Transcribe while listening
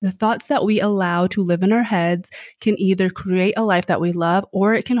The thoughts that we allow to live in our heads can either create a life that we love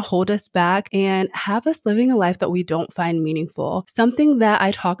or it can hold us back and have us living a life that we don't find meaningful. Something that I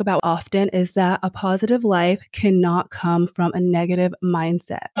talk about often is that a positive life cannot come from a negative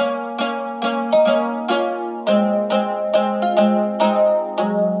mindset.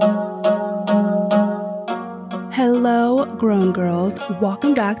 Hello, grown girls.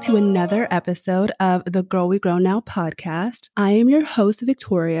 Welcome back to another episode of the Girl We Grow Now podcast. I am your host,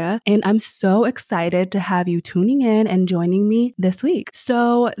 Victoria, and I'm so excited to have you tuning in and joining me this week.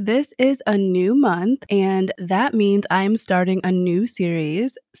 So this is a new month, and that means I'm starting a new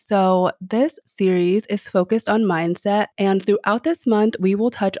series. So this series is focused on mindset, and throughout this month, we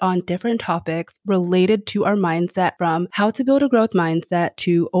will touch on different topics related to our mindset, from how to build a growth mindset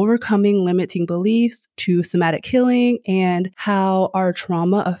to overcoming limiting beliefs to somatic healing and how our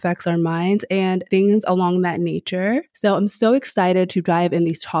trauma affects our minds and things along that nature. So I'm so excited to dive in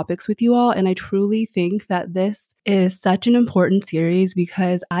these topics with you all, and I truly think that this is such an important series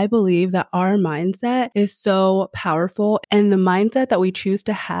because I believe that our mindset is so powerful, and the mindset that we choose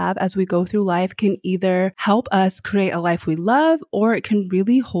to have as we go through life can either help us create a life we love or it can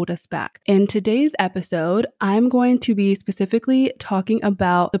really hold us back. In today's episode, I'm going to be specifically talking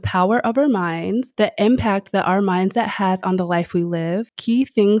about the power of our minds, the impact that our mindset has on the life we live, key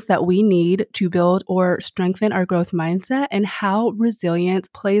things that we need to build or strengthen our growth mindset, and how resilience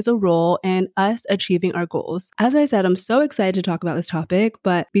plays a role in us achieving our goals. As I said, I'm so excited to talk about this topic,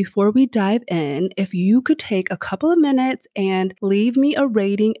 but before we dive in, if you could take a couple of minutes and leave me a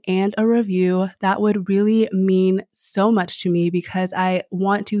rating and a review, that would really mean so much to me because I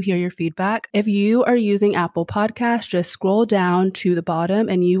want to hear your feedback. If you are using Apple Podcasts, just scroll down to the bottom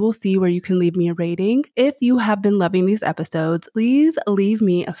and you will see where you can leave me a rating. If you have been loving these episodes, please leave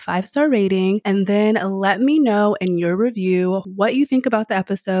me a 5-star rating and then let me know in your review what you think about the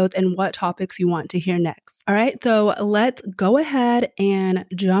episodes and what topics you want to hear next. All right, so let's go ahead and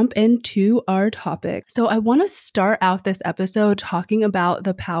jump into our topic. So I want to start out this episode talking about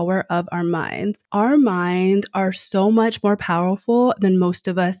the power of our minds. Our minds are so much more powerful than most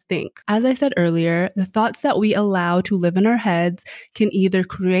of us think. As I said earlier, the thoughts that we allow to live in our heads can either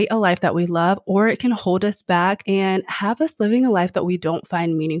create a life that we love or it can hold us back and have us living a life that we don't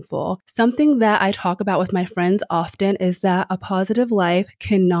find meaningful. Something that I talk about with my friends often is that a positive life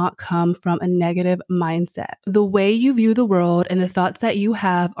cannot come from a negative mindset. The way you view the world and the thoughts that you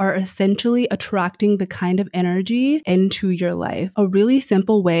have are essentially attracting the kind of energy into your life. A really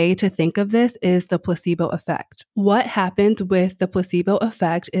simple way to think of this is the placebo effect. What happens with the placebo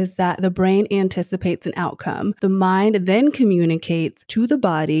effect is that the brain anticipates an outcome. The mind then communicates to the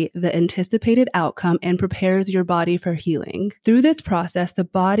body the anticipated outcome and prepares your body for healing. Through this process, the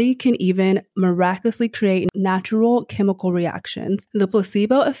body can even miraculously create natural chemical reactions. The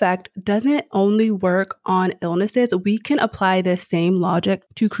placebo effect doesn't only work on illnesses. We can apply this same logic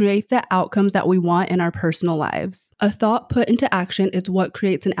to create the outcomes that we want in our personal lives. A thought put into action is what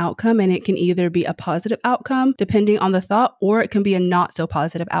creates an outcome, and it can either be a positive outcome depending on the thought, or it can be a not so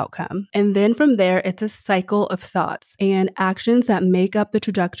positive outcome. And then from there, it's a cycle of thoughts and actions that make up the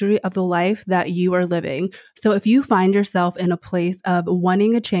trajectory of the life that you are living. So if you find yourself in a place of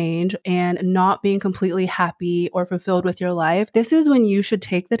wanting a change and not being completely happy or fulfilled with your life, this is when you should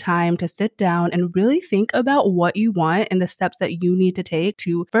take the time to sit down and really think about what you want and the steps that you need to take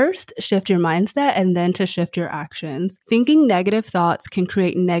to first shift your mindset and then to shift your actions. Thinking negative thoughts can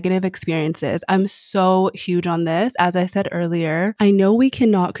create negative experiences. I'm so huge on this. As I said earlier, I know we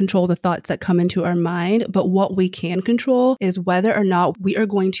cannot control the thoughts that come into our mind, but what we can control is whether or not we are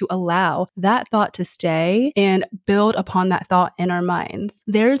going to allow that thought to stay and build upon that thought in our minds.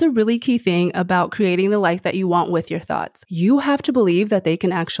 There's a really key thing about creating the life that you want with your thoughts. You have to believe that they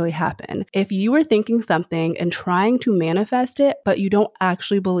can actually happen. If you are thinking something and trying to manifest it, but you don't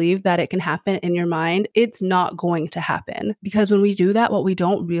actually believe that it can happen in your mind, it's not going to happen. Because when we do that, what we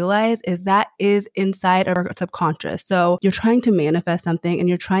don't realize is that is inside of our subconscious. So you're trying to manifest something and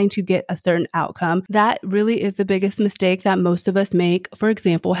you're trying to get a certain outcome. That really is the biggest mistake that most of us make. For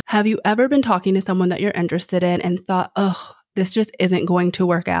example, have you ever been talking to someone that you're interested in and thought, oh, this just isn't going to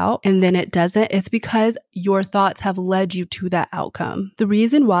work out, and then it doesn't? It's because your thoughts have led you to that outcome. The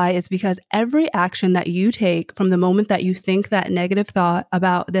reason why is because every action that you take from the moment that you think that negative thought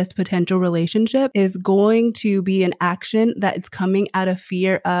about this potential relationship is going to be an action that is coming out of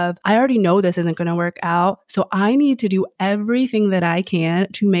fear of, I already know this isn't going to work out, so I need to do everything that I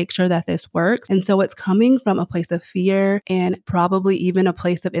can to make sure that this works. And so it's coming from a place of fear and probably even a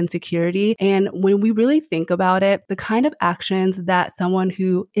place of insecurity. And when we really think about it, the kind of action actions that someone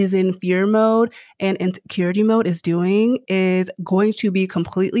who is in fear mode and insecurity mode is doing is going to be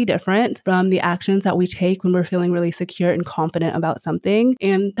completely different from the actions that we take when we're feeling really secure and confident about something.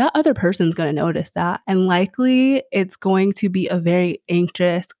 And that other person's going to notice that. And likely it's going to be a very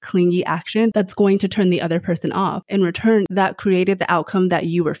anxious, clingy action that's going to turn the other person off. In return, that created the outcome that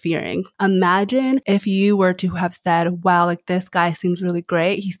you were fearing. Imagine if you were to have said, wow, like this guy seems really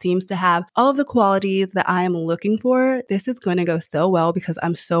great. He seems to have all of the qualities that I am looking for. This is going to go so well because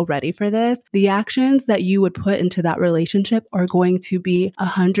I'm so ready for this. The actions that you would put into that relationship are going to be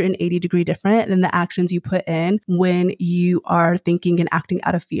 180-degree different than the actions you put in when you are thinking and acting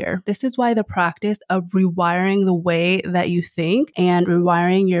out of fear. This is why the practice of rewiring the way that you think and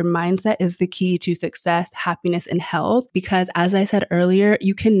rewiring your mindset is the key to success, happiness, and health. Because as I said earlier,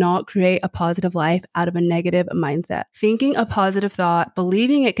 you cannot create a positive life out of a negative mindset. Thinking a positive thought,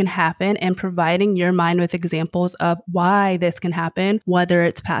 believing it can happen, and providing your mind with examples of why this can happen, whether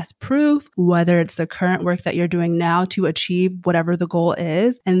it's past proof, whether it's the current work that you're doing now to achieve whatever the goal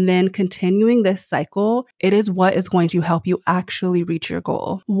is, and then continuing this cycle, it is what is going to help you actually reach your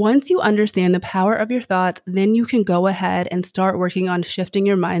goal. Once you understand the power of your thoughts, then you can go ahead and start working on shifting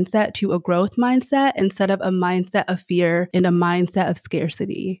your mindset to a growth mindset instead of a mindset of fear and a mindset of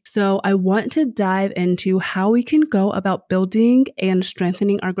scarcity. So I want to dive into how we can go about building and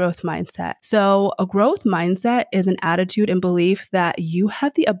strengthening our growth mindset. So a growth mindset is an attitude and belief that you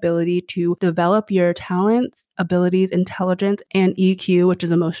have the ability to develop your talents, abilities, intelligence, and EQ, which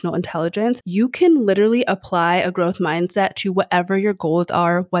is emotional intelligence. You can literally apply a growth mindset to whatever your goals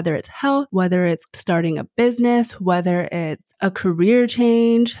are, whether it's health, whether it's starting a business, whether it's a career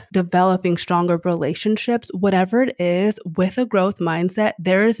change, developing stronger relationships, whatever it is, with a growth mindset,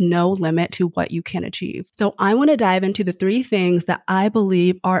 there is no limit to what you can achieve. So I want to dive into the 3 things that I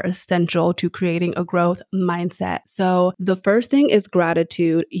believe are essential to creating a growth mindset. So the first thing is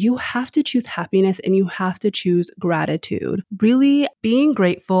gratitude. You have to choose happiness and you have to choose gratitude. Really being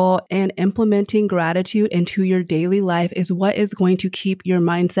grateful and implementing gratitude into your daily life is what is going to keep your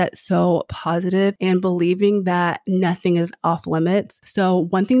mindset so positive and believing that nothing is off limits. So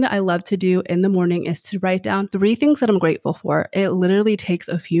one thing that I love to do in the morning is to write down 3 things that I'm grateful for. It literally takes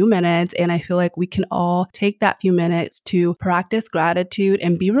a few minutes, and I feel like we can all take that few minutes to practice gratitude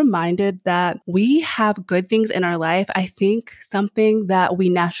and be reminded that we have good things in our life. I think something that we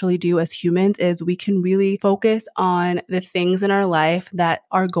naturally do as humans is we can really focus on the things in our life that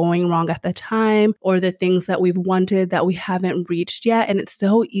are going wrong at the time, or the things that we've wanted that we haven't reached yet. And it's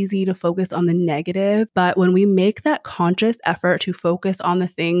so easy to focus on the negative. But when we make that conscious effort to focus on the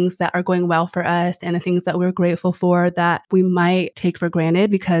things that are going well for us and the things that we're grateful for that we might take for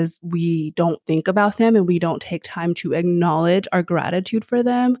granted because we don't think about them and we don't take time to acknowledge our gratitude for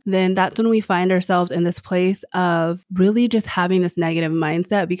them, then that's when we find ourselves in this place of really just having this negative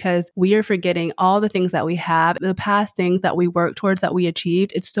mindset because we are forgetting all the things that we have, the past things that we worked towards that we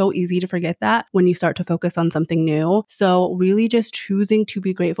achieved. It's so easy to forget that when you start to focus on something new. So really just choosing to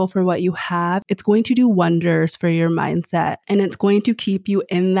be grateful for what you have, it's going to do wonders for your mindset. And it's going to keep you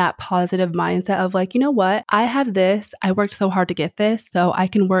in that positive mindset of like, you know what? I have this. I worked so hard to get this, so I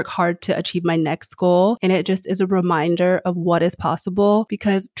can work hard to achieve my next goal. And it just is a reminder of what is possible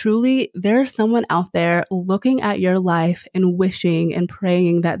because truly there's someone out there looking at your life and wishing and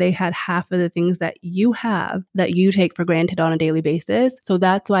praying that they had half of the things that you have that you take for granted on a daily basis. So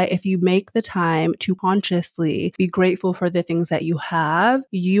that's why if you make the time to consciously be grateful for the things that you have,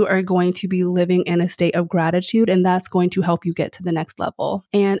 you are going to be living in a state of gratitude, and that's going to help you get to the next level.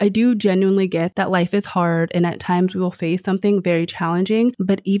 And I do genuinely get that life is hard and at times we will face something very challenging,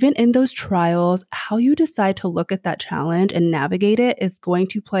 but even in those trials, how you decide to look at that challenge and navigate it is going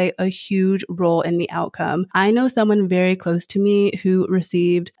to play a huge role in the outcome. I know someone very close to me who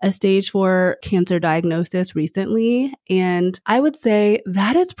received a stage 4 cancer diagnosis recently, and I would say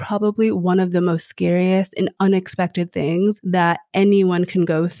that is probably one of the most scariest and unexpected things that anyone can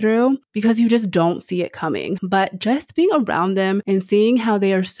go through because you just don't see it coming. But just being around them and seeing how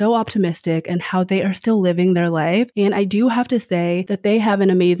they are so optimistic and how they are still living their life. And I do have to say that they have an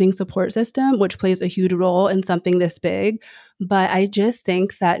amazing support system, which plays a huge role in something this big. But I just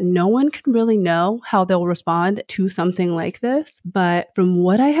think that no one can really know how they'll respond to something like this. But from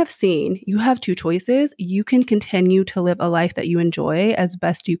what I have seen, you have 2 choices. You can continue to live a life that you enjoy as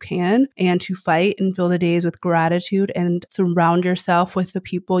best you can and to fight and fill the days with gratitude and surround yourself with the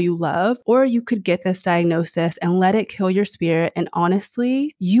people you love. Or you could get this diagnosis and let it kill your spirit. And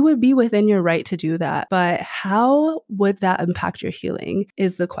honestly, you would be within your right to do that. But how would that impact your healing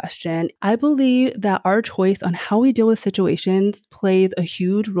is the question. I believe that our choice on how we deal with situations situations plays a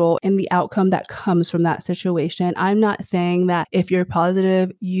huge role in the outcome that comes from that situation. I'm not saying that if you're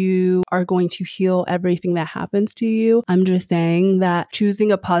positive, you are going to heal everything that happens to you. I'm just saying that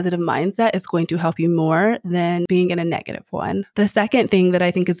choosing a positive mindset is going to help you more than being in a negative one. The second thing that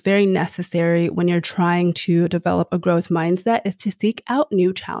I think is very necessary when you're trying to develop a growth mindset is to seek out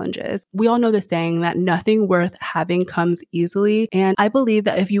new challenges. We all know the saying that nothing worth having comes easily. And I believe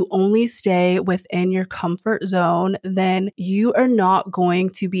that if you only stay within your comfort zone, then you are not going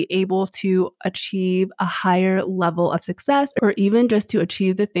to be able to achieve a higher level of success, or even just to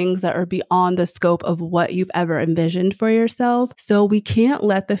achieve the things that are beyond the scope of what you've ever envisioned for yourself. So we can't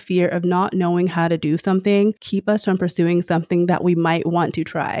let the fear of not knowing how to do something keep us from pursuing something that we might want to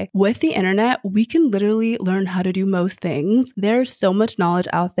try. With the internet, we can literally learn how to do most things. There's so much knowledge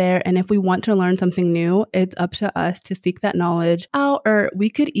out there, and if we want to learn something new, it's up to us to seek that knowledge out, or we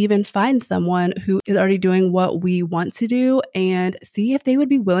could even find someone who is already doing what we want to do and see if they would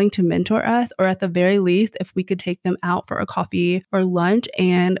be willing to mentor us, or at the very least, if we could take them out for a coffee or lunch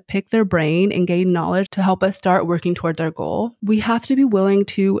and pick their brain and gain knowledge to help us start working towards our goal. We have to be willing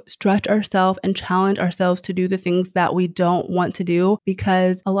to stretch ourselves and challenge ourselves to do the things that we don't want to do,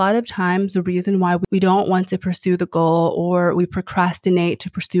 because a lot of times the reason why we don't want to pursue the goal, or we procrastinate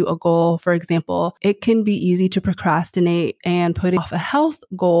to pursue a goal, for example, it can be easy to procrastinate and put off a health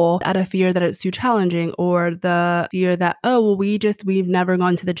goal out of fear that it's too challenging, or the fear that, we've never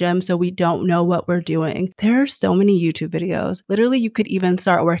gone to the gym, so we don't know what we're doing. There are so many YouTube videos. Literally, you could even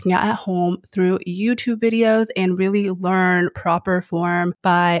start working out at home through YouTube videos and really learn proper form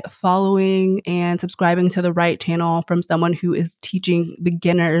by following and subscribing to the right channel from someone who is teaching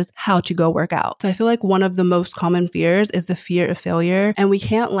beginners how to go work out. So I feel like one of the most common fears is the fear of failure, and we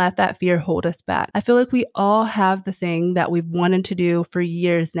can't let that fear hold us back. I feel like we all have the thing that we've wanted to do for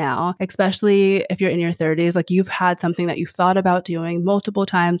years now, especially if you're in your 30s. Like, you've had something that you've thought about doing multiple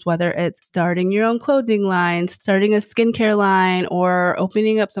times, whether it's starting your own clothing line, starting a skincare line, or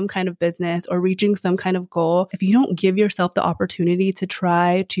opening up some kind of business, or reaching some kind of goal. If you don't give yourself the opportunity to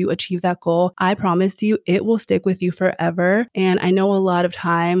try to achieve that goal, I promise you it will stick with you forever. And I know a lot of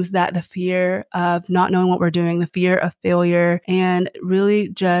times that the fear of not knowing what we're doing, the fear of failure, and really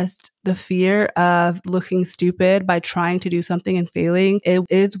just the fear of looking stupid by trying to do something and failing, it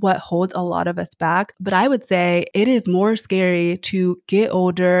is what holds a lot of us back. But I would say it is more scary to get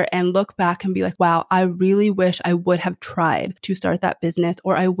older and look back and be like, wow, I really wish I would have tried to start that business,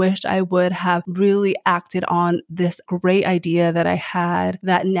 or I wish I would have really acted on this great idea that I had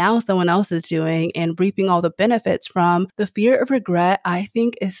that now someone else is doing and reaping all the benefits from. The fear of regret, I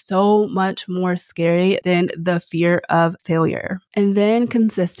think, is so much more scary than the fear of failure. And then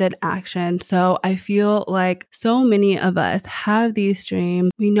consistent action. So I feel like so many of us have these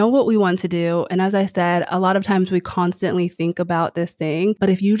dreams. We know what we want to do. And as I said, a lot of times we constantly think about this thing. But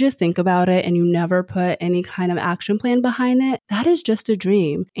if you just think about it and you never put any kind of action plan behind it, that is just a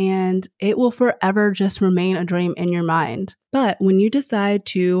dream. And it will forever just remain a dream in your mind. But when you decide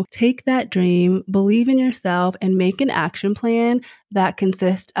to take that dream, believe in yourself, and make an action plan that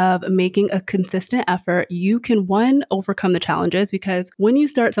consists of making a consistent effort, you can, one, overcome the challenges, because when you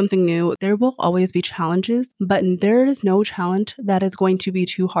start something new, there will always be challenges, but there is no challenge that is going to be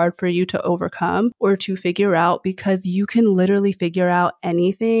too hard for you to overcome or to figure out, because you can literally figure out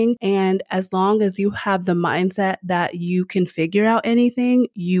anything. And as long as you have the mindset that you can figure out anything,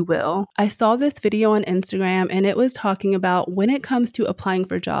 you will. I saw this video on Instagram, and it was talking about when it comes to applying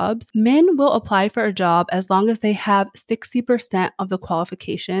for jobs, men will apply for a job as long as they have 60% of the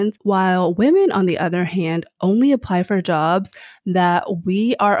qualifications, while women, on the other hand, only apply for jobs that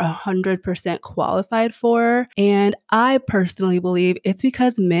we are 100% qualified for. And I personally believe it's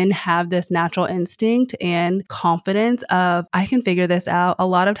because men have this natural instinct and confidence of, I can figure this out. A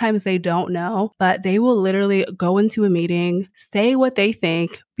lot of times they don't know, but they will literally go into a meeting, say what they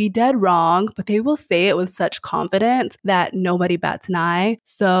think, be dead wrong, but they will say it with such confidence that nobody bats an eye.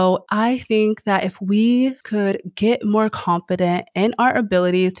 So I think that if we could get more confident in our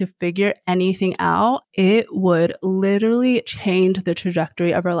abilities to figure anything out, it would literally change the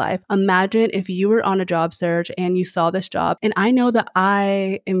trajectory of our life. Imagine if you were on a job search and you saw this job, and I know that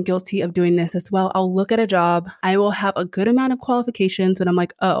I am guilty of doing this as well. I'll look at a job, I will have a good amount of qualifications, but I'm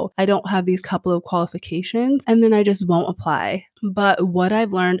like, oh, I don't have these couple of qualifications, and then I just won't apply. But what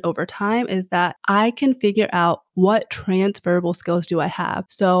I've learned over time is that I can figure out what transferable skills do I have?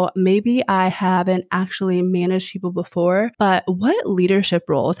 So maybe I haven't actually managed people before, but what leadership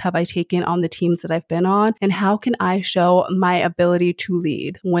roles have I taken on the teams that I've been on? And how can I show my ability to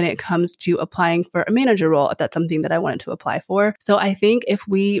lead when it comes to applying for a manager role, if that's something that I wanted to apply for? So I think if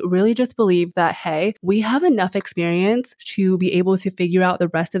we really just believe that, hey, we have enough experience to be able to figure out the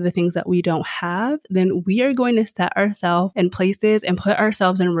rest of the things that we don't have, then we are going to set ourselves in places and put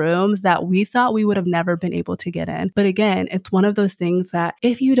ourselves in rooms that we thought we would have never been able to get in. But again, it's one of those things that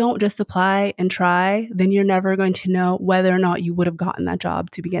if you don't just apply and try, then you're never going to know whether or not you would have gotten that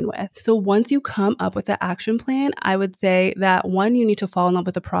job to begin with. So once you come up with the action plan, I would say that one, you need to fall in love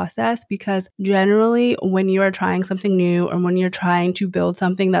with the process, because generally when you are trying something new or when you're trying to build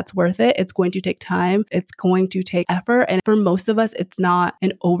something that's worth it, it's going to take time. It's going to take effort. And for most of us, it's not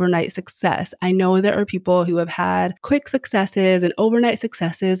an overnight success. I know there are people who have had quick successes and overnight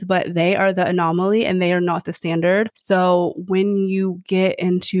successes, but they are the anomaly and they are not the standard. So when you get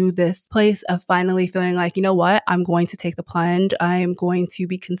into this place of finally feeling like, you know what, I'm going to take the plunge, I'm going to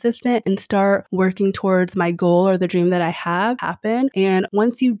be consistent and start working towards my goal or the dream that I have happen. And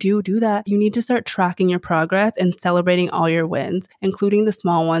once you do that, you need to start tracking your progress and celebrating all your wins, including the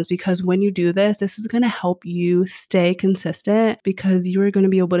small ones, because when you do this is going to help you stay consistent, because you are going to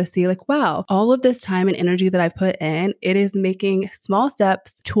be able to see like, wow, all of this time and energy that I put in, it is making small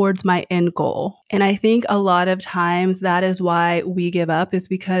steps towards my end goal. And I think a lot of times that is why we give up, is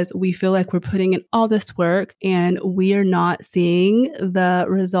because we feel like we're putting in all this work and we are not seeing the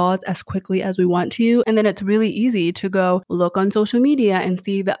results as quickly as we want to. And then it's really easy to go look on social media and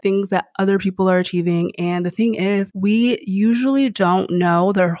see the things that other people are achieving. And the thing is, we usually don't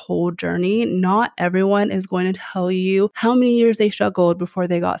know their whole journey. Not everyone is going to tell you how many years they struggled before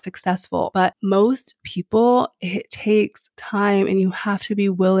they got successful. But most people, it takes time, and you have to be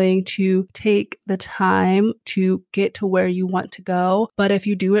willing to take the time to get to where you want to go. But if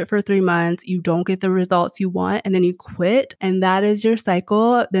you do it for 3 months, you don't get the results you want, and then you quit, and that is your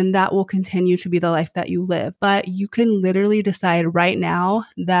cycle, then that will continue to be the life that you live. But you can literally decide right now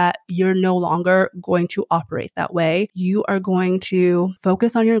that you're no longer going to operate that way. You are going to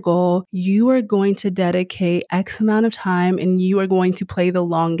focus on your goal. You are going to dedicate X amount of time, and you are going to play the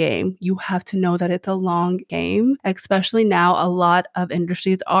long game. You have to know that it's a long game, especially now. A lot of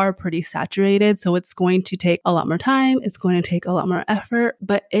industries are pretty saturated, so it's going to take a lot more time. It's going to take a lot more effort.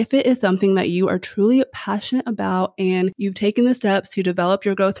 But if it is something that you are truly passionate about and you've taken the steps to develop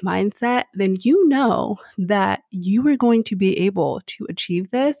your growth mindset, then you know that you are going to be able to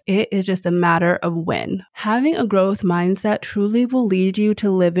achieve this. It is just a matter of when. Having a growth mindset truly will lead you to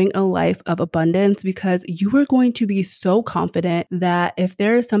living a life of abundance, because you are going to be so confident that if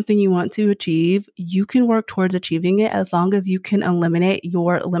there is something you want to achieve, you can work towards achieving it, as long as you can eliminate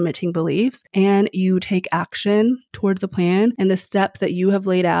your limiting beliefs and you take action towards the plan and the steps that you have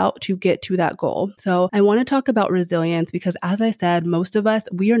laid out to get to that goal. So I want to talk about resilience, because as I said, most of us,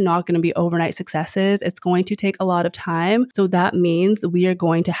 we are not going to be overnight successes. It's going to take a lot of time. So that means we are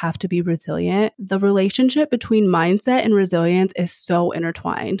going to have to be resilient. The relationship between mindset and resilience is so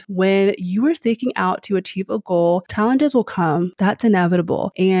intertwined. When you are seeking out to achieve a goal, challenges will come. That's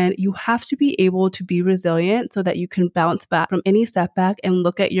inevitable. And you have to be able to be resilient so that you can bounce back from any setback and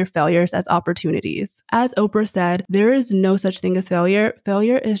look at your failures as opportunities. As Oprah said, there is no such thing as failure.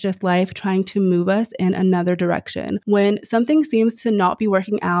 Failure is just life trying to move us in another direction. When something seems to not be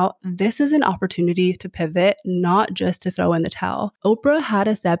working out, this is an opportunity to pivot, not just to throw in the towel. Oprah had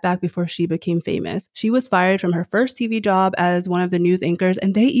a setback before she became famous. She was fired from her first TV job as one of the news anchors,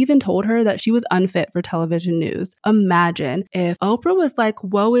 and they even told her that she was unfit for television news. Imagine if Oprah was like,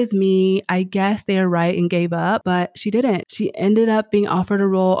 woe is me, I guess they're right, and gave up, but she didn't. She ended up being offered a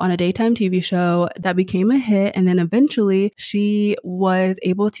role on a daytime TV show that became a hit, and then eventually she was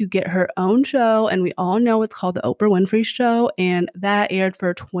able to get her own show, and we all know it's called The Oprah Winfrey Show, and that aired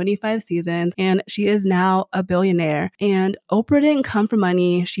for 25 seasons, and she is now a billionaire. And Oprah didn't come from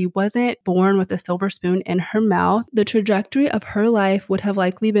money. She wasn't born with a silver spoon in her mouth. The trajectory of her life would have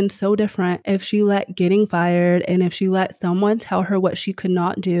likely been so different if she let getting fired and if she let someone tell her what she could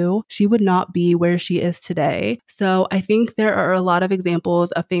not do. She would not be where she is today. So I think there are a lot of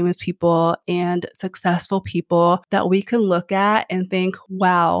examples of famous people and successful people that we can look at and think,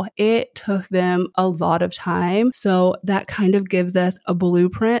 wow, it took them a lot of time. So that kind of gives us a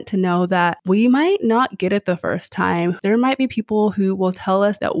blueprint to know that we might not get it the first time. There might be people who will tell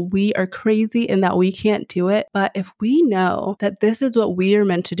us that we are crazy and that we can't do it. But if we know that this is what we are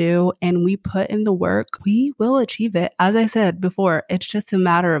meant to do and we put in the work, we will achieve it. As I said before, it's just a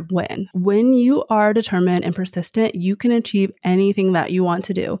matter of when. When you are determined and persistent, you can achieve anything that you want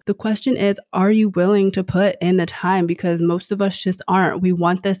to do. The question is, are you willing to put in the time, because most of us just aren't. We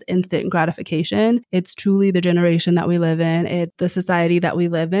want this instant gratification. It's truly the generation that we live in. It's the society that we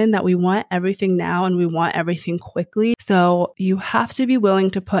live in, that we want everything now and we want everything quickly. So you have to be willing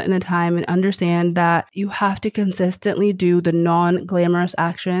to put in the time and understand that you have to consistently do the non-glamorous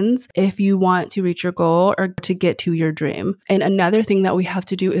actions if you want to reach your goal or to get to your dream. And another thing that we have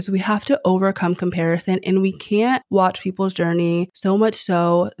to do is we have to overcome comparison, and we can't watch people's journey so much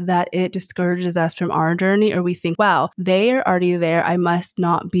so that it discourages us from our journey, or we think, wow, they are already there. I must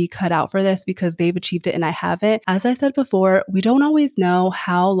not be cut out for this because they've achieved it and I haven't. As I said before, we don't always know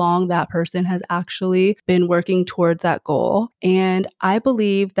how long that person has actually been working towards that goal. And I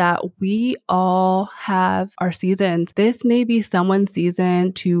believe that we all have our seasons. This may be someone's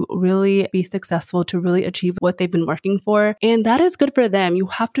season to really be successful, to really achieve what they've been working for. And that is good for them. You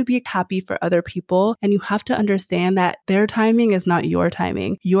have to be happy for other people, and you have to understand that their timing is not your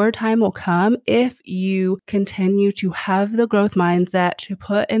timing. Your time will come if you continue to have the growth mindset, to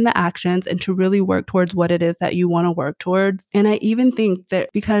put in the actions, and to really work towards what it is that you want to work towards. And I even think that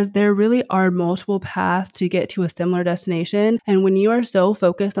because there really are multiple paths to get to a similar destination, and when you are so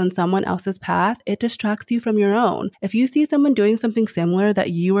focused on someone else's path, it distracts you from your own. If you see someone doing something similar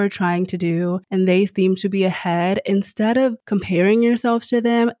that you are trying to do and they seem to be ahead, instead of comparing yourself to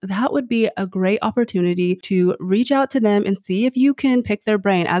them, that would be a great opportunity to reach out to them and see if you can pick their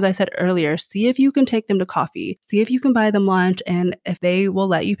brain. As I said earlier, see if you can take them to coffee, see if you can buy them lunch, and if they will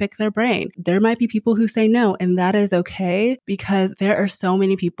let you pick their brain. There might be people who say no, and that is okay, because there are so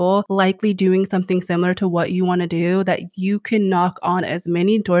many people likely doing something similar to what you want to do that you can knock on as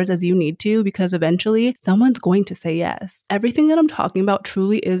many doors as you need to, because eventually someone's going to say yes. Everything that I'm talking about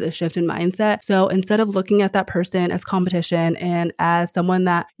truly is a shift in mindset. So instead of looking at that person as competition and as someone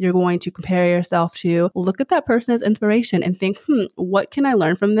that you're going to compare yourself to, look at that person as inspiration and think, what can I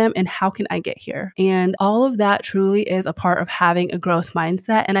learn from them and how can I get here? And all of that truly is a part of having a growth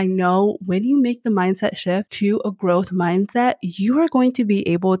mindset. And I know when you make the mindset shift to a growth mindset, you are going to be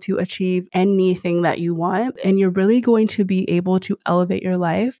able to achieve anything that you want. And you're really going to be able to elevate your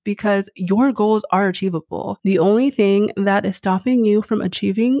life because your goals are achievable. The only thing that is stopping you from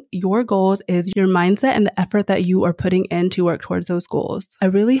achieving your goals is your mindset and the effort that you are putting in to work towards those goals. I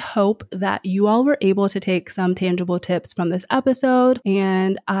really hope that you all were able to take some tangible tips from this episode,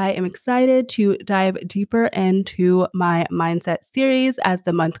 and I am excited to dive deeper into my mindset series as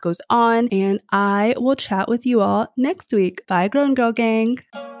the month goes on, and I will chat with you all next week. Bye, Grown Girl Gang.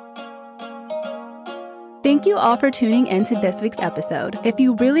 Thank you all for tuning into this week's episode. If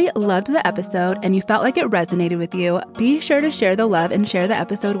you really loved the episode and you felt like it resonated with you, be sure to share the love and share the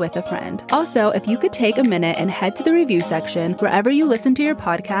episode with a friend. Also, if you could take a minute and head to the review section wherever you listen to your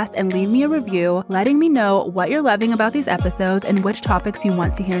podcast and leave me a review, letting me know what you're loving about these episodes and which topics you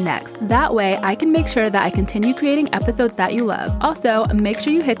want to hear next. That way, I can make sure that I continue creating episodes that you love. Also, make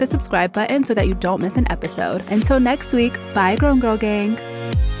sure you hit the subscribe button so that you don't miss an episode. Until next week, bye, Grown Girl Gang.